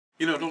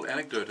You know, a little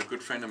anecdote. A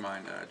good friend of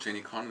mine,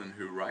 Jenny Conlon,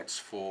 who writes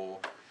for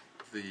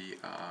the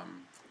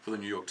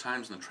New York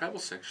Times in the travel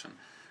section.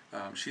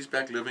 She's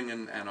back living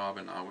in Ann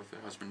Arbor now with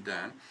her husband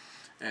Dan,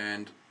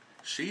 and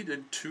she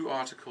did 2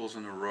 articles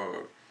in a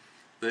row.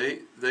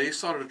 They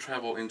started to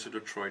travel into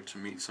Detroit to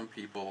meet some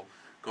people,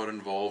 got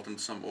involved in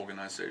some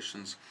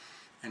organizations,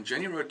 and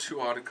Jenny wrote 2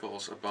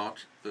 articles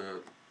about the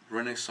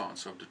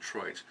Renaissance of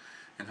Detroit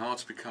and how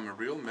it's become a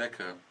real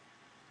mecca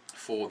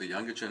for the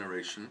younger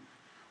generations.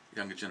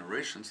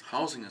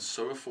 Housing is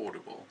so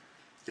affordable,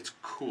 it's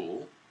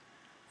cool.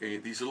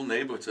 These little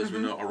neighborhoods, as we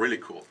know, are really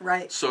cool.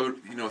 Right. So,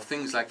 you know,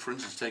 things like, for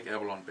instance, take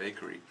Avalon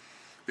Bakery.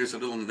 There's a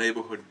little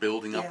neighborhood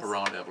building up Yes.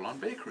 around Avalon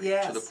Bakery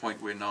Yes. to the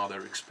point where now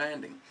they're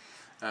expanding.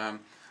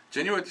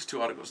 Jenny wrote these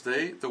 2 articles.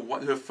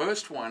 Her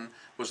first one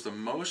was the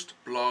most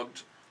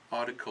blogged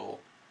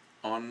article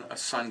on a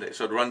Sunday,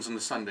 so it runs in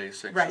the Sunday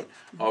section, Right.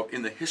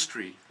 in the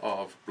history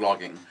of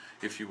blogging,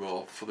 if you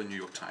will, for the New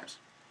York Times.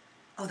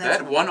 Oh, that's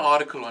That one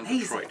article on amazing.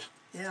 Detroit.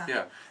 Yeah.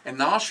 Yeah. And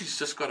now she's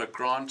just got a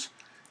grant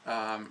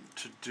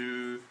to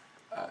do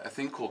a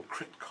thing called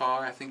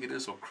CritCar, I think it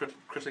is, or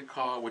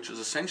CriticCar, which is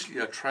essentially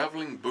a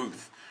traveling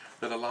booth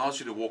that allows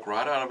you to walk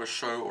right out of a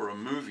show or a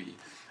movie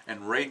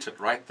and rate it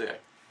right there.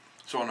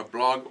 So on a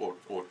blog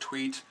or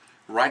tweet,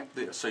 right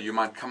there. So you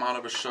might come out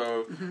of a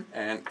show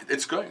and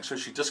it's going. So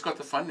she just got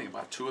the funding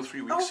about 2 or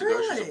 3 weeks ago.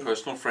 Really? She's a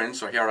personal friend,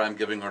 so here I'm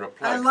giving her a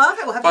plug. I love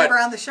it. We'll have to have her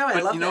on the show. I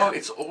love But you know, that.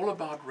 it's all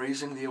about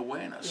raising the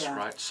awareness, Yeah,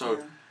 right? So,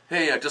 yeah.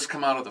 hey, I just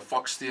come out of the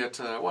Fox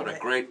Theater. What a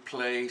Right. great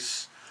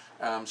place.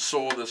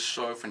 Saw this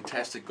show,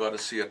 fantastic, got to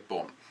see it,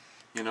 boom.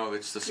 You know,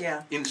 it's this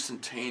Yeah.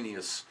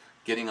 instantaneous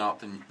getting out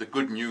the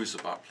good news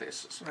about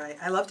places. Right.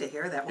 I love to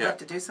hear that. We'll Yeah. have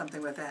to do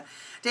something with that.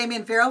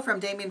 Damian Farrell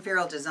from Damian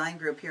Farrell Design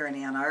Group here in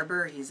Ann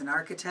Arbor. He's an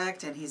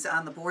architect, and he's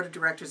on the board of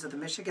directors of the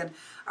Michigan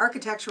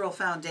Architectural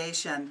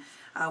Foundation,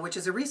 which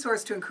is a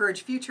resource to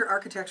encourage future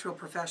architectural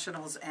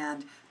professionals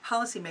and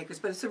policymakers.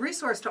 But it's a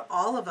resource to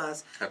all of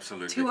us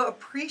Absolutely. to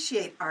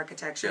appreciate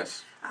architecture.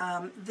 Yes.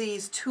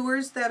 These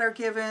tours that are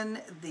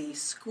given, the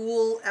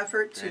school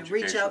effort to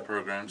reach Education out.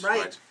 programs,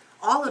 right. right.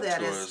 All of The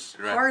that is tours,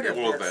 right, part yeah, of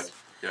all this. of that.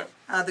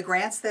 Yeah. The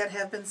grants that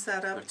have been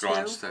set up The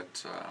grants too.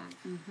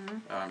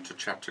 that to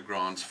chapter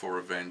grants for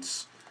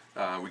events.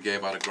 We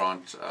gave out a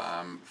grant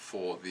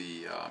for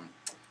the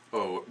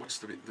what's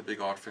the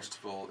big art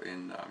festival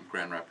in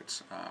Grand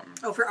Rapids?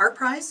 Oh, for Art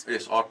Prize?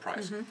 Yes, Art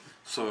Prize.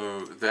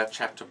 So that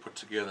chapter put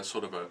together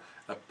sort of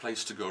a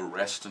place to go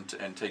rest and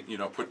take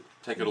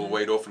take it all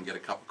weight off and get a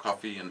cup of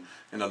coffee and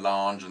in a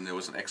lounge, and there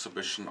was an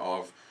exhibition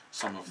of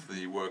some of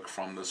the work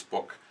from this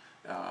book,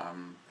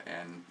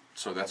 and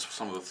so that's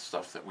some of the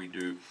stuff that we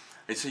do.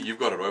 I see you've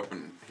got it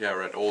open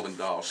here at Alden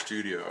Dow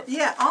Studio.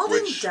 Yeah,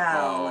 Alden which,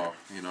 Dow.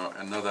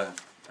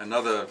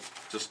 Another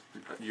just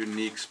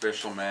unique,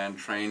 special man,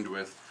 trained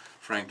with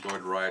Frank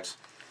Lloyd Wright,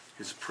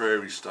 his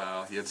prairie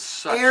style. He had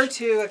such Heir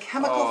to a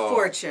chemical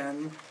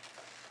fortune.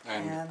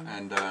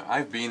 and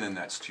I've been in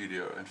that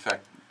studio. In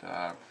fact,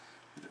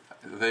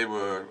 they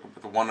were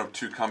one of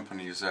 2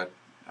 companies that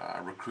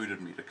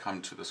recruited me to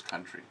come to this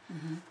country,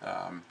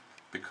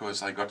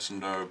 because I got to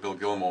know Bill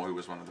Gilmore, who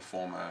was one of the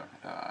former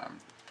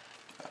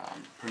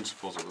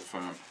principals of the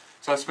firm.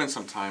 So I spent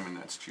some time in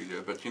that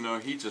studio. But you know,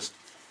 he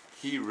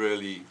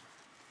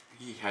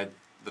had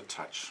the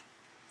touch.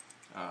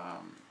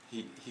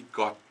 He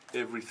got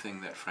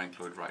everything that Frank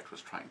Lloyd Wright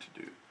was trying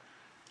to do.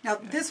 Now,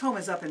 this home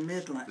is up in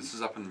Midland. This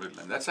is up in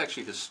Midland. That's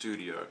actually his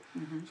studio.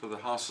 So the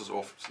house is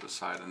off to the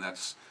side, and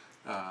that's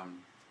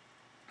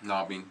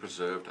now being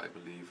preserved, I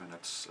believe, and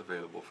it's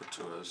available for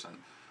tours. And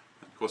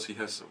of course, he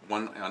has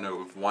I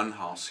know of one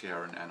house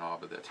here in Ann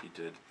Arbor that he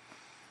did.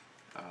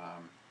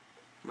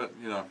 But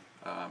you know,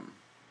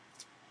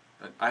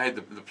 I had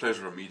the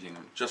pleasure of meeting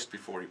him just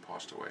before he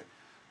passed away.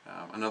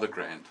 Another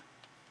grand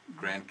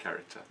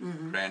character,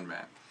 grand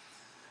man.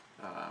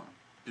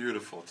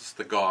 Beautiful, just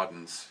the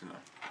gardens, you know.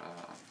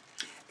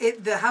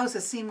 The house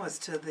is seamless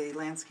to the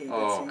landscape,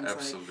 it seems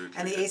absolutely. like.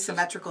 And the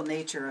asymmetrical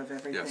nature of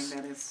everything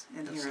that is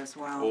in here as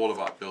well. All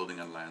about building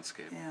and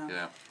landscape.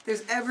 Yeah.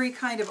 There's every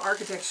kind of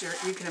architecture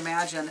you can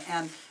imagine,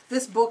 and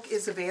this book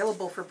is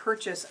available for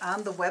purchase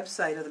on the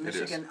website of the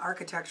Michigan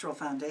Architectural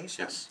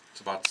Foundation. Yes,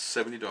 it's about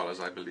 $70,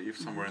 I believe,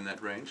 somewhere in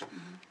that range.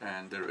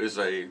 And there is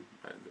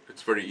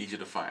it's very easy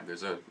to find.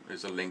 There's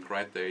a link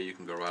right there. You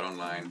can go right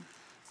online.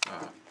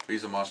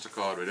 Visa,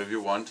 MasterCard, whatever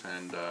you want,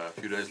 and a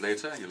few days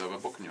later, you'll have a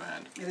book in your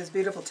hand. It is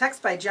beautiful.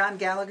 Text by John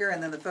Gallagher,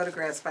 and then the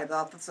photographs by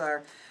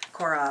Balthazar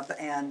Korab.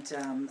 And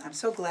I'm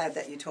so glad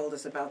that you told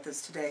us about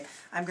this today.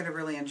 I'm going to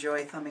really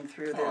enjoy thumbing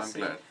through this.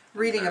 I'm glad.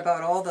 Reading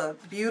about all the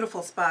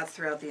beautiful spots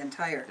throughout the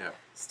entire Yeah.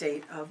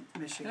 state of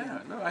Michigan.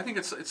 Yeah, no, I think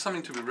it's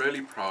something to be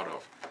really proud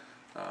of,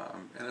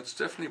 and it's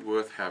definitely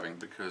worth having,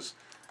 because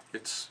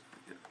it's,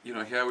 you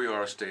know, here we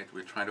are a state,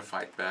 we're trying to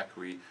fight back,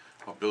 we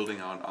are building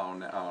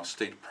on our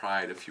state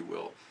pride, if you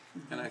will,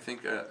 and I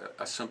think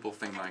a simple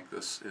thing like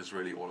this is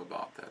really all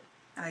about that.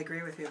 I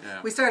agree with you.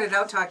 Yeah. We started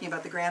out talking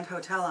about the Grand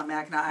Hotel on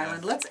Mackinac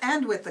Island. Let's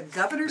end with the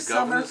Governor's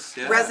Governor's,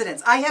 Summer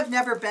Residence. I have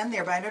never been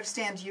there, but I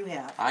understand you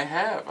have. I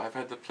have. I've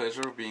had the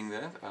pleasure of being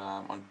there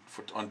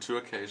on 2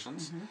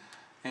 occasions.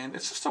 And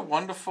it's just a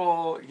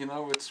wonderful,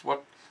 it's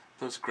what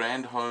those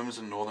grand homes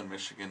in northern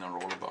Michigan are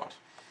all about.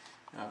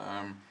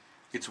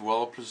 It's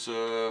well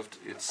preserved.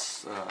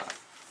 It's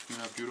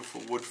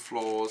beautiful wood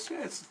floors.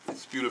 Yeah,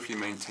 it's beautifully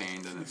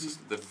maintained, and it's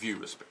just, the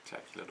view is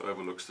spectacular. It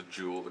overlooks the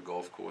Jewel, the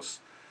golf course.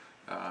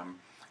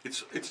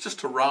 It's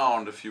just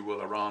around, if you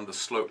will, around the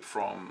slope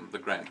from the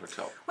Grand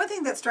Hotel. One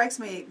thing that strikes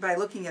me by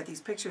looking at these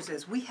pictures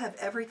is we have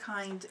every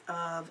kind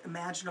of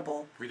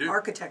imaginable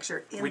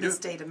architecture in the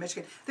state of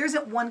Michigan. There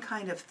isn't one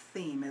kind of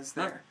theme, is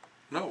there?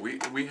 No,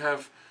 we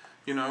have,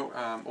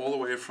 all the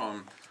way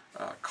from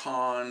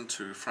Kahn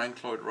to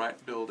Frank Lloyd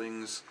Wright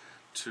buildings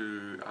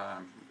to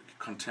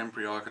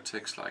contemporary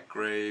architects like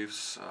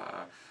Graves,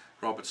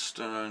 Robert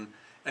Stern.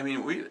 I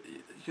mean,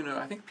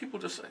 I think people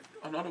just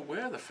are not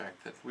aware of the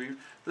fact that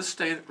this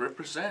state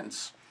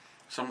represents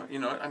some,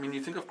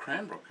 you think of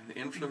Cranbrook and the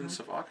influence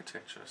of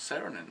architecture,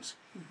 Saarinen,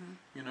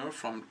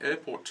 from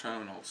airport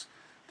terminals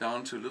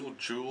down to little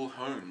jewel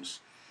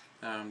homes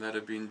that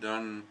have been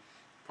done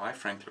by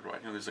Frank Lloyd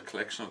Wright. There's a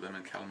collection of them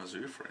in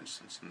Kalamazoo, for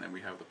instance, and then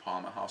we have the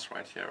Palmer House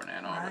right here in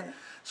Ann Arbor. Right.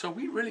 So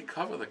we really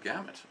cover the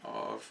gamut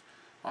of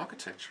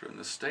architecture in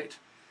the state,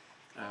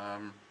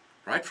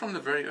 right from the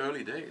very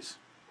early days.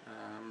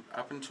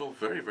 Up until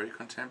very, very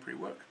contemporary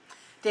work.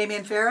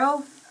 Damian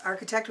Farrell,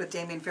 architect with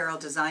Damian Farrell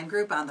Design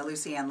Group on the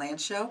Lucy Ann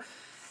Lance Show.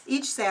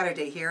 Each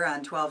Saturday here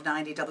on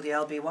 1290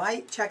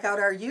 WLBY. Check out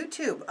our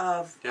YouTube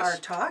of our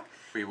talk.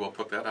 We will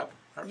put that up.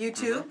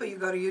 YouTube, but you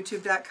go to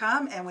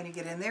youtube.com, and when you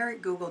get in there,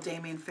 Google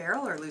Damian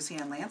Farrell or Lucy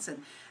Ann Lance,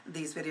 and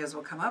these videos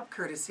will come up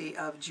courtesy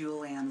of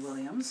Jewel Ann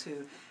Williams,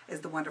 who is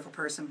the wonderful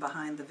person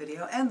behind the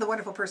video, and the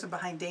wonderful person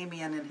behind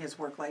Damian and his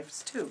work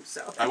lives too.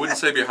 So I wouldn't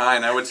say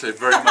behind, I would say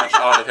very much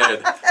out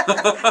ahead.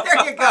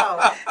 There you go.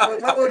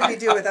 What would we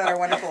do without our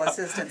wonderful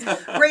assistants?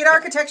 Great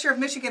Architecture of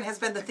Michigan has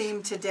been the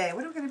theme today.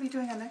 What are we going to be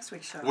doing on next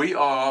week's show? We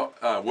are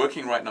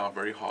working right now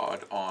very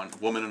hard on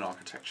women in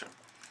architecture.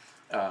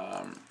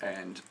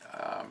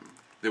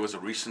 There was a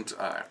recent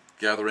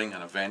gathering,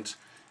 an event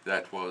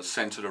that was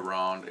centered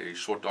around a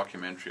short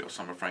documentary of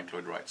some of Frank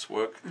Lloyd Wright's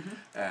work,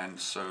 and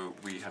so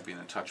we have been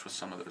in touch with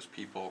some of those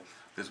people.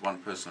 There's one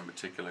person in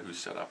particular who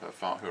set up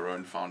her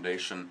own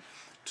foundation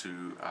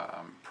to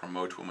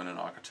promote women in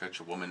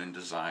architecture, women in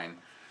design.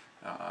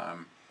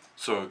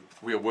 So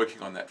we are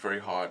working on that very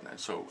hard, and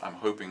so I'm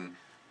hoping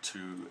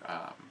to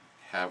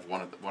have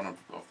one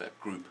of that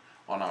group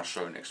on our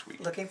show next week.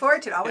 Looking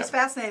forward to it. Always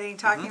fascinating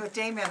talking with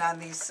Damian on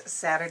these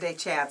Saturday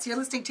chats. You're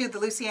listening to the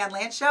Lucy Ann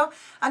Lance Show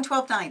on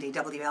 1290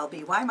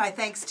 WLBY. My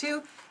thanks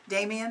to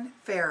Damian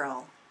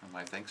Farrell. And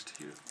my thanks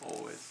to you,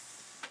 always.